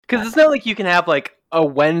Because it's not like you can have like a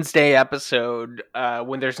Wednesday episode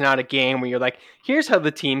when there's not a game where you're like, here's how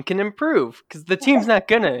the team can improve. Because the team's not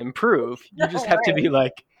going to improve. You just have to be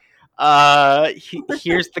like,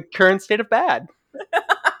 here's the current state of bad.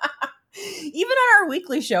 Even on our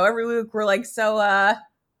weekly show, every week we're like, so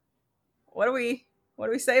what do we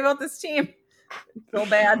say about this team? So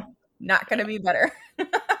bad, not going to be better.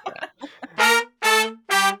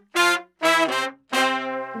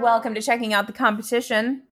 Welcome to Checking Out the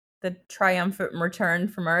Competition, the triumphant return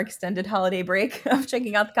from our extended holiday break of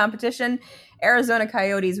Checking Out the Competition. Arizona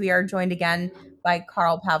Coyotes, we are joined again by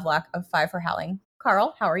Carl Pavlak of Five for Howling.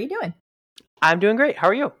 Carl, how are you doing? I'm doing great. How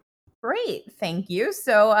are you? Great, thank you.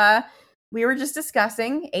 So we were just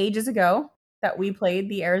discussing ages ago that we played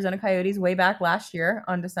the Arizona Coyotes way back last year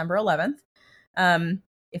on December 11th.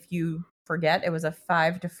 If you forget, it was a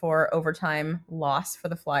 5-4 overtime loss for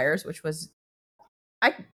the Flyers, which was,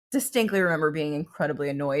 I distinctly remember being incredibly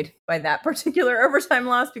annoyed by that particular overtime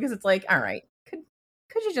loss because it's like, all right,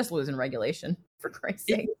 could you just lose in regulation, for Christ's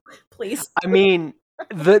sake, please? I mean,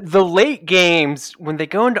 the late games, when they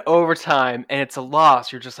go into overtime and it's a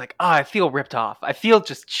loss, you're just like, oh, I feel ripped off. I feel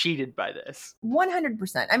just cheated by this.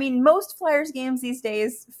 100%. I mean, most Flyers games these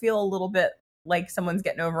days feel a little bit like someone's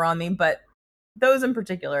getting over on me, but those in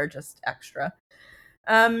particular are just extra.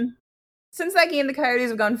 Since that game, the Coyotes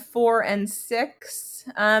have gone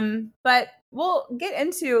 4-6. But we'll get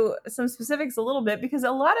into some specifics a little bit because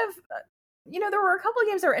a lot of, there were a couple of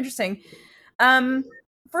games that were interesting.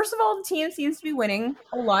 First of all, the team seems to be winning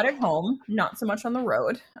a lot at home, not so much on the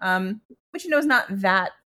road, which is not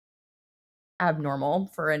that abnormal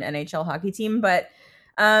for an NHL hockey team. But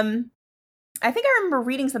I think I remember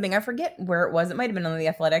reading something, I forget where it was, it might have been on The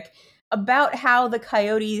Athletic, about how the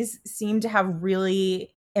Coyotes seem to have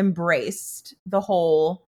really embraced the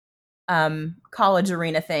whole college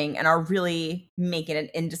arena thing and are really making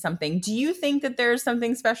it into something. Do you think that there's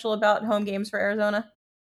something special about home games for Arizona?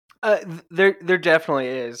 There definitely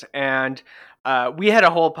is. And we had a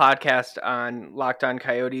whole podcast on Locked On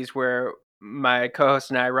Coyotes where my co-host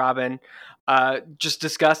and I, Robin, just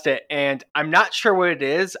discussed it. And I'm not sure what it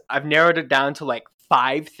is. I've narrowed it down to like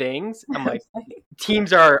 5 things. I'm like,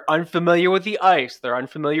 teams are unfamiliar with the ice. They're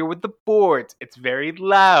unfamiliar with the boards. It's very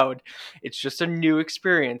loud. It's just a new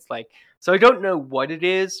experience. So I don't know what it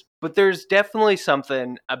is, but there's definitely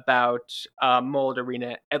something about Mullett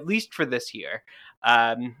Arena, at least for this year.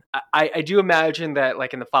 I do imagine that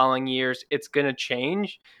like in the following years, it's going to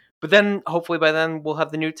change. But then hopefully by then we'll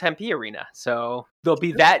have the new Tempe Arena. So there'll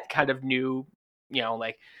be that kind of new,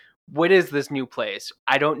 like, what is this new place?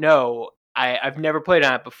 I don't know. I've never played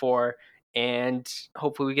on it before, and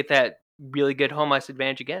hopefully we get that really good home ice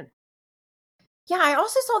advantage again. Yeah, I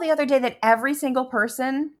also saw the other day that every single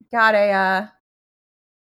person got a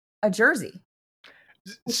jersey.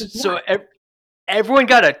 So everyone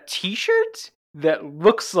got a T-shirt that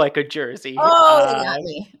looks like a jersey. Oh,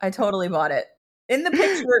 I totally bought it. In the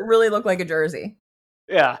picture, it really looked like a jersey.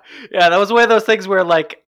 Yeah, that was one of those things where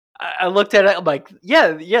like I looked at it, I'm like,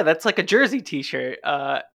 yeah, that's like a jersey T-shirt.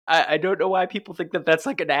 I don't know why people think that that's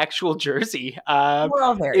like an actual jersey. We're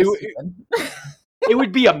all very stupid. It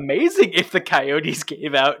would be amazing if the Coyotes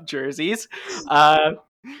gave out jerseys.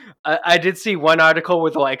 I did see one article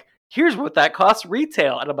with like, here's what that costs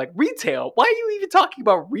retail. And I'm like, retail? Why are you even talking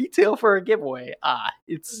about retail for a giveaway?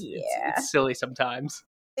 It's silly sometimes.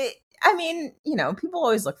 People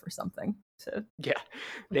always look for something. So yeah,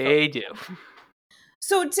 they do.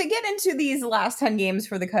 So to get into these last 10 games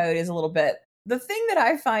for the Coyotes a little bit, the thing that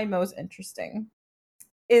I find most interesting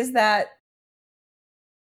is that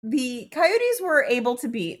the Coyotes were able to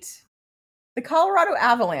beat the Colorado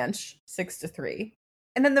Avalanche 6-3.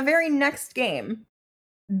 And then the very next game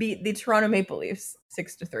beat the Toronto Maple Leafs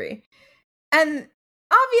 6-3. And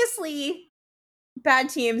obviously, bad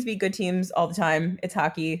teams beat good teams all the time. It's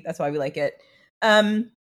hockey. That's why we like it.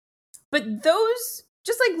 But those,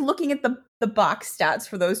 just like looking at the box stats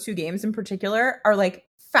for those 2 games in particular are like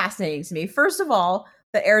fascinating to me. First of all,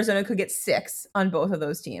 that Arizona could get 6 on both of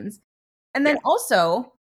those teams. And then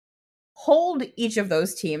also hold each of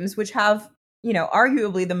those teams, which have,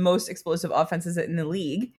 arguably the most explosive offenses in the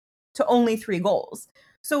league, to only 3 goals.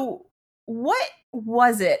 So what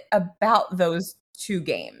was it about those 2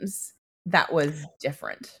 games that was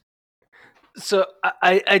different? So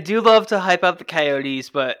I do love to hype up the Coyotes,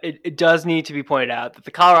 but it does need to be pointed out that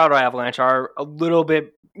the Colorado Avalanche are a little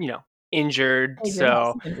bit, injured.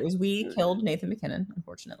 So we killed Nathan MacKinnon,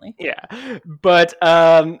 unfortunately. Yeah, but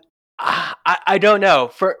I don't know.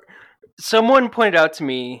 For someone pointed out to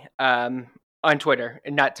me on Twitter,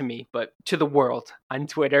 and not to me, but to the world on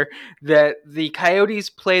Twitter, that the Coyotes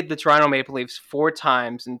played the Toronto Maple Leafs 4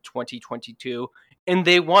 times in 2022, and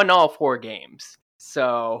they won all 4 games.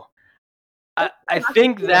 So I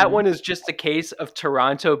think that one is just a case of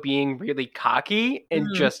Toronto being really cocky and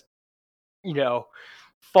just,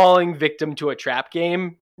 falling victim to a trap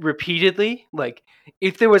game repeatedly. Like,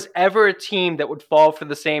 if there was ever a team that would fall for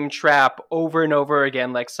the same trap over and over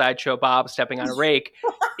again, like Sideshow Bob stepping on a rake,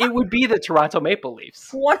 it would be the Toronto Maple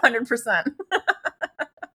Leafs. 100%.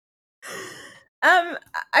 I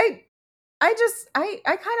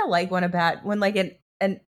kind of like when like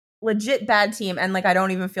an legit bad team, and like I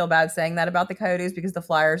don't even feel bad saying that about the Coyotes because the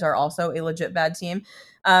Flyers are also a legit bad team.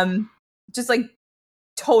 Just like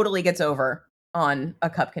totally gets over on a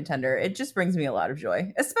cup contender. It just brings me a lot of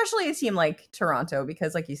joy, especially a team like Toronto,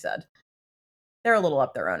 because like you said, they're a little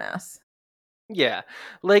up their own ass. Yeah.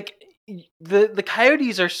 Like, the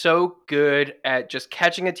Coyotes are so good at just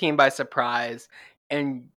catching a team by surprise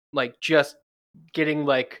and like just getting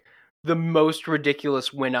like the most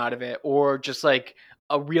ridiculous win out of it, or just like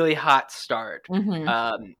a really hot start.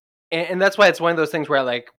 And that's why it's one of those things where,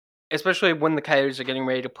 like, especially when the Coyotes are getting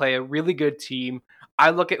ready to play a really good team,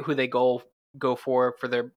 I look at who they go for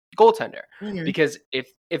their goaltender. Because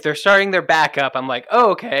if they're starting their backup, I'm like,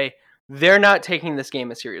 oh, okay, they're not taking this game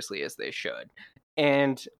as seriously as they should.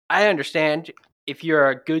 And I understand, if you're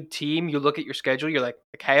a good team, you look at your schedule, you're like,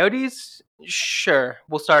 the Coyotes, sure,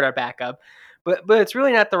 we'll start our backup. But it's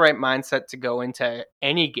really not the right mindset to go into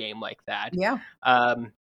any game like that. Yeah.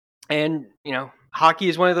 And hockey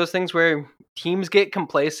is one of those things where teams get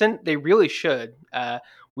complacent. They really should.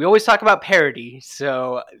 We always talk about parity,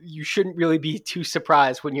 so you shouldn't really be too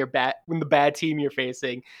surprised when when the bad team you're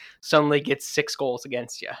facing suddenly gets 6 goals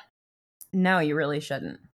against you. No, you really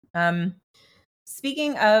shouldn't.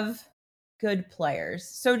 Speaking of good players,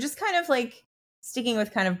 so just kind of like sticking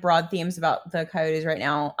with kind of broad themes about the Coyotes right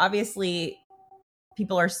now. Obviously,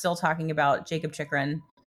 people are still talking about Jakob Chychrun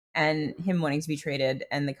and him wanting to be traded,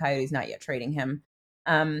 and the Coyotes not yet trading him.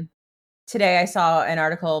 Today, I saw an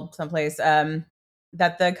article someplace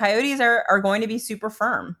that the Coyotes are going to be super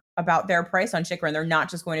firm about their price on Chychrun. They're not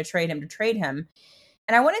just going to trade him.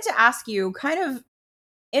 And I wanted to ask you, kind of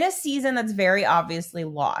in a season that's very obviously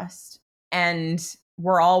lost, and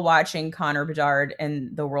we're all watching Connor Bedard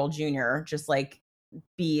and the World Junior just like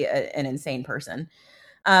be an insane person.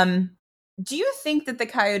 Do you think that the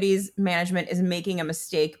Coyotes management is making a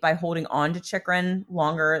mistake by holding on to Chychrun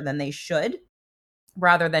longer than they should,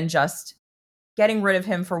 rather than just getting rid of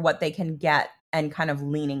him for what they can get and kind of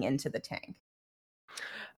leaning into the tank?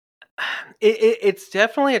 It's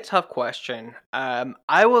definitely a tough question.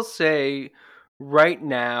 I will say right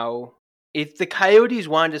now, if the Coyotes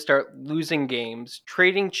wanted to start losing games,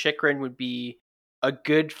 trading Chychrun would be a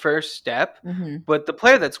good first step. But the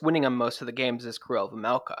player that's winning them most of the games is Karel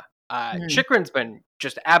Vejmelka. Chychrun's been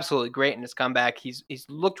just absolutely great in his comeback. He's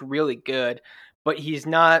looked really good, but he's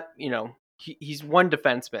not, he's one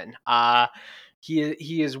defenseman.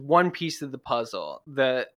 He is one piece of the puzzle.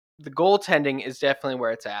 The goaltending is definitely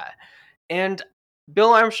where it's at. And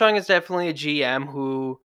Bill Armstrong is definitely a GM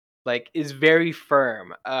who is very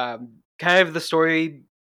firm. Kind of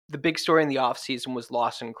the big story in the offseason was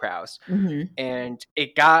Lawson Crouse. And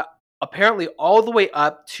it got apparently all the way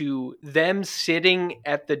up to them sitting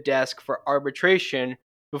at the desk for arbitration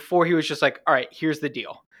before he was just like, all right, here's the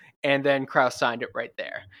deal. And then Crouse signed it right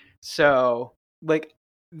there. So,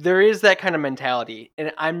 there is that kind of mentality.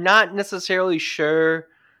 And I'm not necessarily sure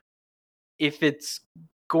if it's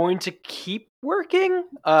going to keep working.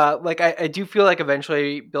 I do feel like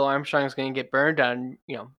eventually Bill Armstrong is going to get burned on,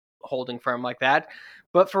 holding firm like that.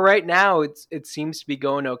 But for right now, it seems to be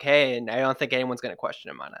going okay, and I don't think anyone's going to question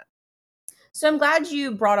him on it. So I'm glad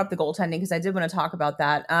you brought up the goaltending, because I did want to talk about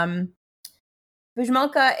that.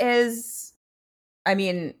 Vejmelka is,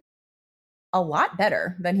 a lot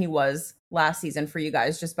better than he was last season for you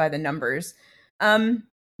guys, just by the numbers.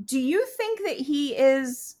 Do you think that he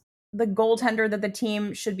is the goaltender that the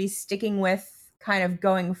team should be sticking with kind of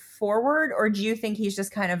going forward? Or do you think he's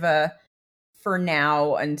just kind of a for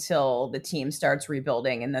now until the team starts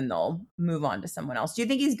rebuilding and then they'll move on to someone else? Do you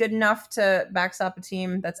think he's good enough to backstop a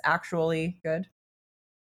team that's actually good?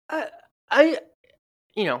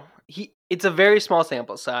 It's a very small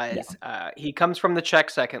sample size. Yeah. He comes from the Czech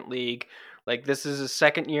second league. This is his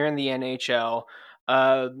second year in the NHL.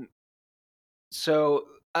 So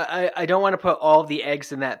I don't want to put all the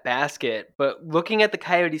eggs in that basket, but looking at the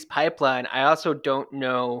Coyotes pipeline, I also don't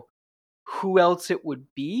know who else it would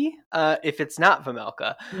be if it's not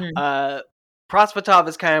Vejmelka. Prosvetov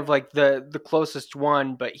is kind of like the closest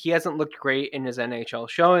one, but he hasn't looked great in his NHL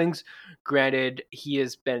showings. Granted, he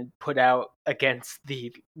has been put out against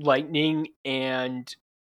the Lightning and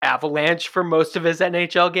Avalanche for most of his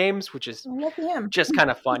NHL games, which is just kind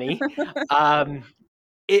of funny.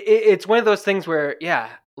 It's one of those things where, yeah,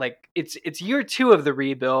 like it's year 2 of the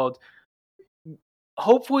rebuild.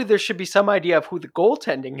 Hopefully there should be some idea of who the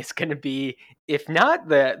goaltending is going to be, if not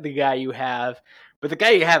the guy you have. But the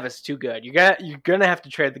guy you have is too good. You're gonna have to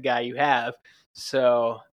trade the guy you have.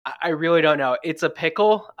 So I really don't know. It's a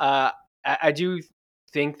pickle. I do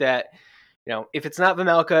think that, if it's not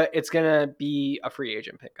Vejmelka, it's gonna be a free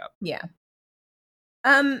agent pickup. Yeah.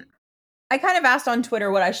 I kind of asked on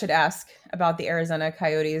Twitter what I should ask about the Arizona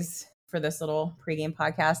Coyotes for this little pregame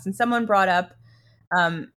podcast, and someone brought up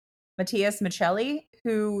Matias Maccelli,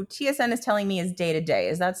 who TSN is telling me is day to day.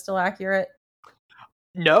 Is that still accurate?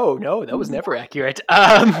 No, that was never accurate.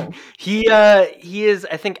 He is,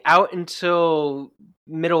 I think, out until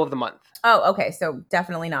middle of the month. Oh, okay. So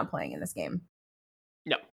definitely not playing in this game.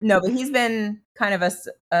 No, but he's been kind of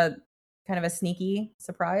a sneaky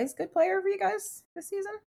surprise good player for you guys this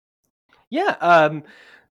season. Yeah.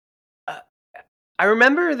 I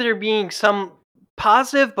remember there being some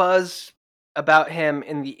positive buzz about him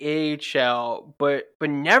in the AHL, but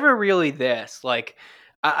never really this. Like,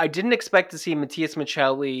 I didn't expect to see Matias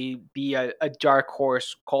Maccelli be a dark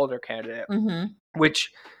horse Calder candidate,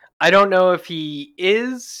 which I don't know if he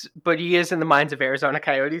is, but he is in the minds of Arizona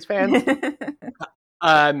Coyotes fans.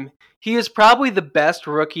 He is probably the best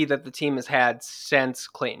rookie that the team has had since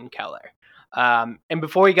Clayton Keller. And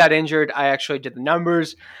before he got injured, I actually did the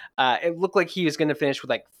numbers. It looked like he was going to finish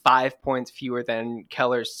with like 5 points fewer than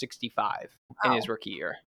Keller's 65 in his rookie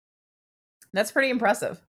year. That's pretty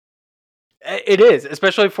impressive. It is,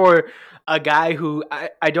 especially for a guy who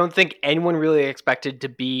I don't think anyone really expected to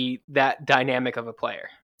be that dynamic of a player.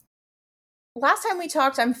 Last time we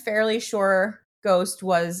talked, I'm fairly sure Ghost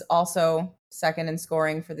was also second in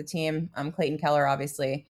scoring for the team. Clayton Keller,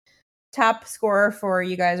 obviously, top scorer for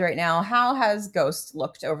you guys right now. How has Ghost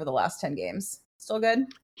looked over the last 10 games? Still good?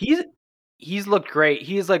 He's looked great.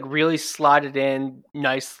 He's like really slotted in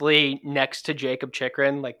nicely next to Jakob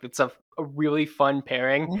Chychrun. Like, it's a really fun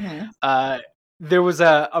pairing. There was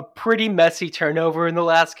a pretty messy turnover in the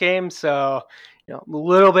last game, so I'm a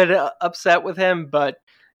little bit upset with him, but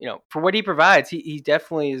for what he provides, he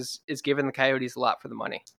definitely is giving the Coyotes a lot for the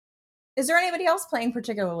money. Is there anybody else playing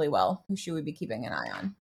particularly well who should we be keeping an eye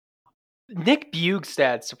on? Nick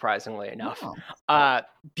Bjugstad, surprisingly enough.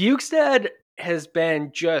 Bjugstad has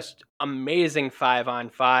been just amazing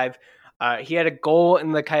 5-on-5. He had a goal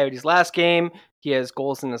in the Coyotes' last game. He has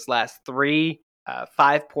goals in his last 3,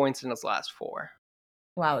 5 points in his last 4.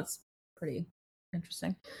 Wow, it's pretty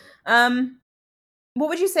interesting. What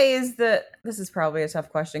would you say is this is probably a tough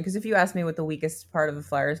question, because if you ask me what the weakest part of the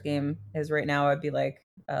Flyers game is right now, I'd be like,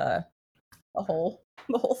 the whole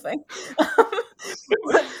thing.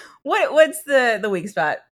 What's the weak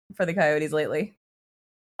spot for the Coyotes lately?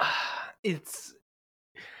 It's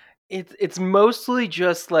mostly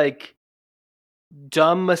just like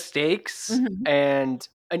dumb mistakes and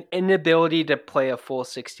an inability to play a full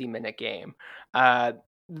 60-minute game.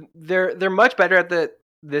 They're much better at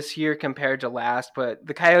this year compared to last, but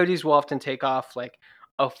the Coyotes will often take off like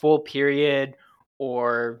a full period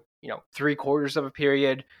or 3/4 of a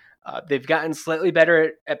period. They've gotten slightly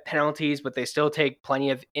better at penalties, but they still take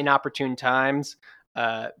plenty of inopportune times.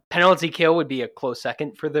 Penalty kill would be a close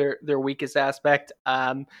second for their weakest aspect.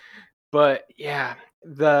 But yeah,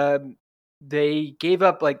 they gave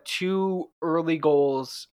up like 2 early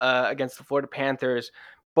goals against the Florida Panthers.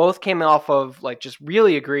 Both came off of like just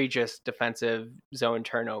really egregious defensive zone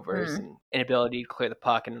turnovers and inability to clear the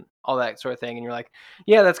puck and all that sort of thing. And you're like,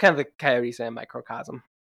 yeah, that's kind of the Coyotes in a microcosm.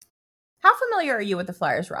 How familiar are you with the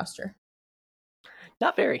Flyers roster?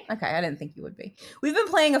 Not very. Okay, I didn't think you would be. We've been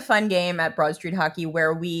playing a fun game at Broad Street Hockey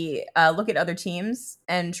where we look at other teams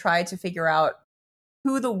and try to figure out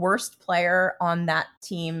who the worst player on that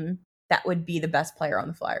team that would be the best player on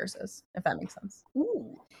the Flyers is, if that makes sense.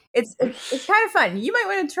 Ooh. It's kind of fun. You might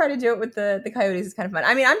want to try to do it with the Coyotes. It's kind of fun.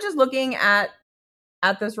 I mean, I'm just looking at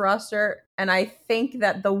this roster, and I think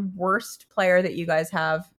that the worst player that you guys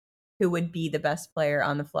have who would be the best player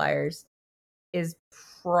on the Flyers is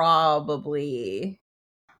probably...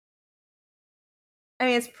 I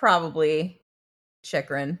mean, it's probably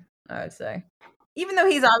Chychrun, I would say. Even though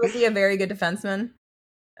he's obviously a very good defenseman,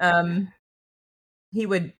 he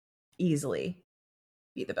would easily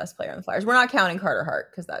be the best player on the Flyers. We're not counting Carter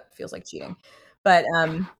Hart because that feels like cheating. But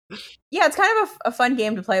yeah, it's kind of a fun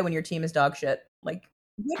game to play when your team is dog shit. Like,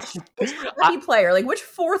 Which crappy player, like which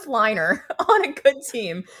fourth liner on a good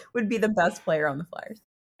team would be the best player on the Flyers?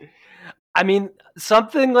 I mean,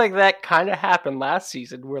 something like that kind of happened last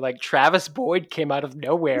season where like Travis Boyd came out of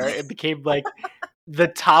nowhere and became like the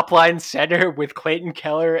top line center with Clayton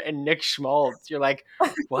Keller and Nick Schmaltz. You're like,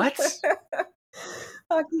 what?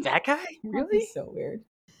 That guy? Really? Hockey's so weird.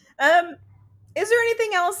 Is there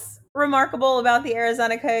anything else remarkable about the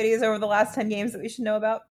Arizona Coyotes over the last 10 games that we should know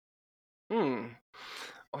about? Over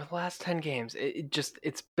the last 10 games,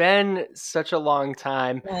 it's been such a long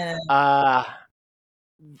time. Yeah.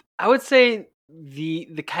 I would say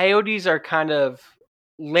the Coyotes are kind of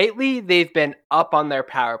lately they've been up on their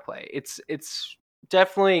power play. It's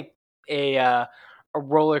definitely a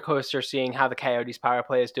roller coaster seeing how the Coyotes power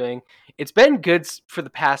play is doing. It's been good for the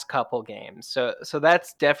past couple games, so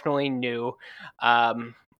that's definitely new.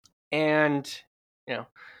 And you know,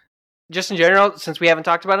 just in general, since we haven't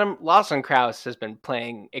talked about him, Lawson Krause has been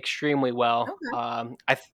playing extremely well. Okay.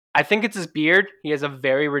 I think it's his beard. He has a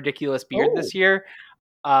very ridiculous beard this year.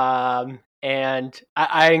 And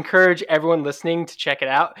I encourage everyone listening to check it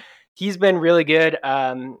out. He's been really good.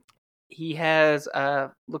 He has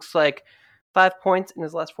looks like 5 points in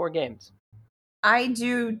his last 4 games. I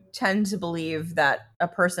do tend to believe that a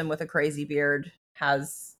person with a crazy beard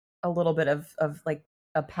has a little bit of like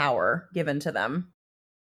a power given to them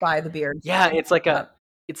by the beard. Yeah, it's like a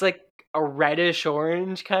reddish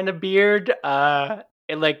orange kind of beard.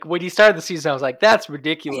 And like when he started the season, I was like, "That's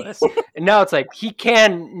ridiculous," and now it's like he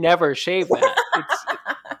can never shave that.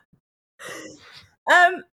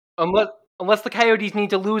 Unless the Coyotes need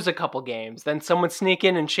to lose a couple games, then someone sneak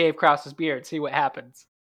in and shave Krause's beard, see what happens.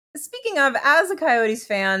 Speaking of, as a Coyotes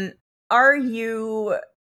fan, are you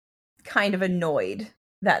kind of annoyed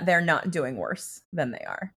that they're not doing worse than they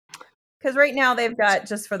are? Because right now they've got,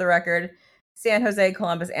 just for the record, San Jose,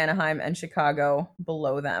 Columbus, Anaheim, and Chicago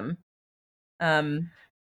below them.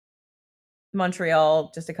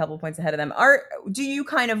 Montreal just a couple points ahead of them. Do you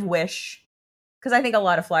kind of wish, because I think a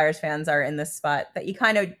lot of Flyers fans are in this spot, that you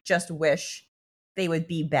kind of just wish they would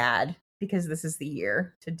be bad because this is the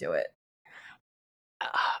year to do it?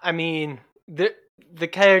 I mean, the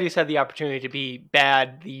Coyotes had the opportunity to be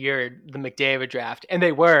bad the year the McDavid draft, and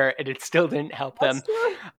they were, and it still didn't help them.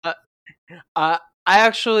 I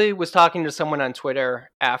actually was talking to someone on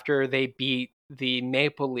Twitter after they beat the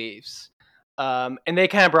Maple Leafs, and they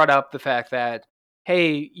kind of brought up the fact that,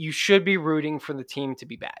 hey, you should be rooting for the team to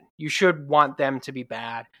be bad. You should want them to be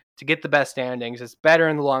bad to get the best standings. It's better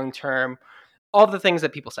in the long term. All the things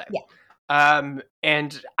that people say. Yeah.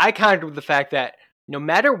 And I countered with the fact that no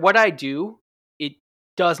matter what I do, it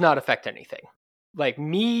does not affect anything. Like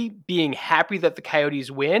me being happy that the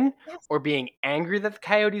Coyotes win, or being angry that the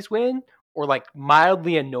Coyotes win, or like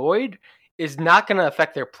mildly annoyed is not going to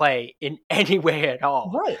affect their play in any way at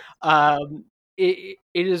all. Right. It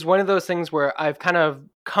is one of those things where I've kind of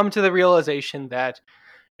come to the realization that,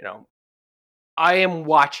 I am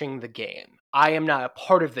watching the game. I am not a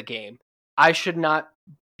part of the game. I should not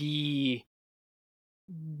be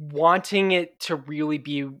wanting it to really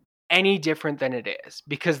be any different than it is,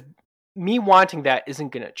 because me wanting that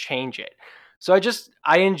isn't going to change it. So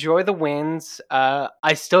I enjoy the wins.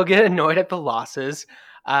 I still get annoyed at the losses.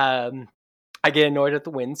 I get annoyed at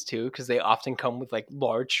the wins too, because they often come with like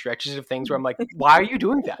large stretches of things where I'm like, why are you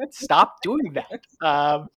doing that? Stop doing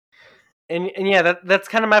that. And yeah, that's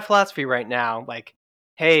kind of my philosophy right now. Like,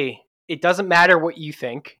 hey, it doesn't matter what you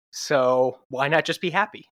think, so why not just be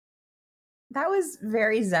happy? That was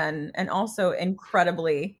very zen and also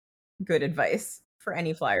incredibly good advice for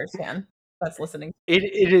any Flyers fan that's listening. It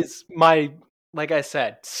is my, like I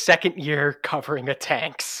said, second year covering a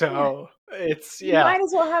tank, so it's You might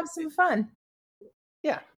as well have some fun.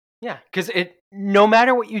 Yeah, because no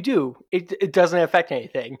matter what you do, it doesn't affect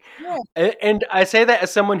anything. Yeah. And I say that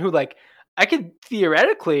as someone who, like, I could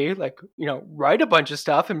theoretically, like, write a bunch of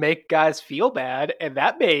stuff and make guys feel bad, and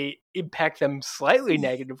that may impact them slightly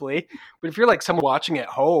negatively. But if you're like someone watching at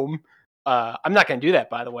home, I'm not going to do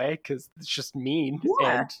that, by the way, because it's just mean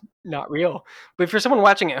and not real. But if you're someone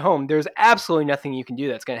watching at home, there's absolutely nothing you can do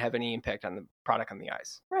that's going to have any impact on the product on the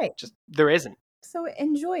ice. Right. Just there isn't. So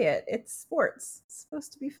enjoy it. It's sports. It's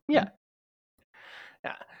supposed to be fun.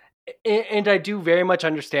 Yeah. And I do very much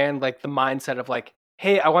understand like the mindset of like,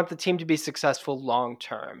 hey, I want the team to be successful long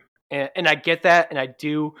term. And I get that, and I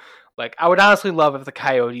do. Like, I would honestly love if the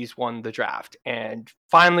Coyotes won the draft and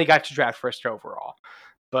finally got to draft first overall.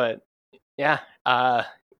 But yeah,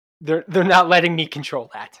 they're not letting me control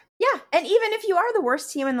that. Yeah, and even if you are the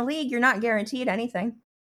worst team in the league, you're not guaranteed anything.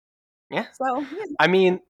 Yeah. So I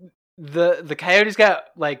mean, the Coyotes got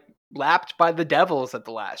like lapped by the Devils at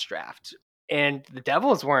the last draft, and the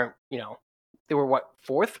Devils weren't, they were what,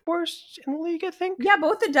 fourth worst in the league, I think. Yeah,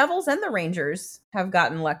 both the Devils and the Rangers have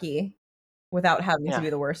gotten lucky without having to be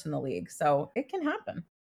the worst in the league. So it can happen.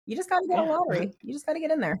 You just got to get a lottery. You just got to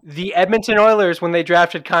get in there. The Edmonton Oilers, when they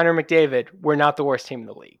drafted Connor McDavid, were not the worst team in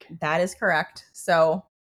the league. That is correct. So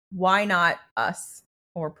why not us,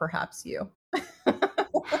 or perhaps you?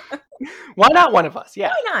 Why not one of us? Yeah.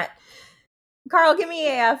 Why not? Carl, give me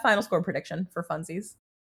a final score prediction for funsies.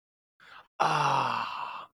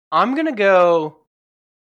 I'm going to go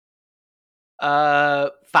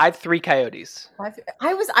 5-3 Coyotes.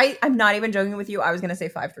 I'm not even joking with you. I was going to say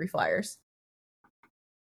 5-3 Flyers.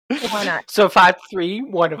 Why not? So 5-3,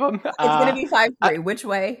 one of them. It's going to be 5-3. Which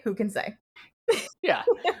way? Who can say? Yeah.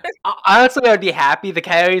 Honestly, I would be happy. The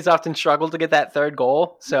Coyotes often struggle to get that third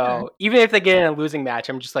goal. So even if they get in a losing match,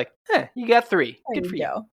 I'm just like, you got 3. Good for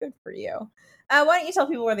you. Good for you. Why don't you tell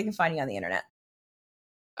people where they can find you on the internet?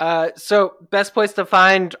 So best place to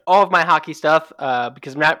find all of my hockey stuff,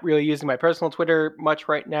 because I'm not really using my personal Twitter much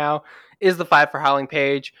right now, is the 5 for Howling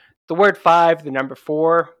page. The word 5, the number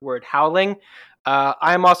 4, word howling.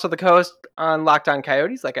 I'm also the co-host on Locked On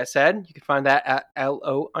Coyotes. Like I said, you can find that at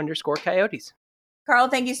LO_Coyotes. Carl,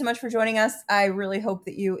 thank you so much for joining us. I really hope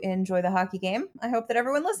that you enjoy the hockey game. I hope that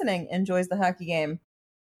everyone listening enjoys the hockey game.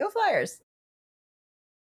 Go Flyers!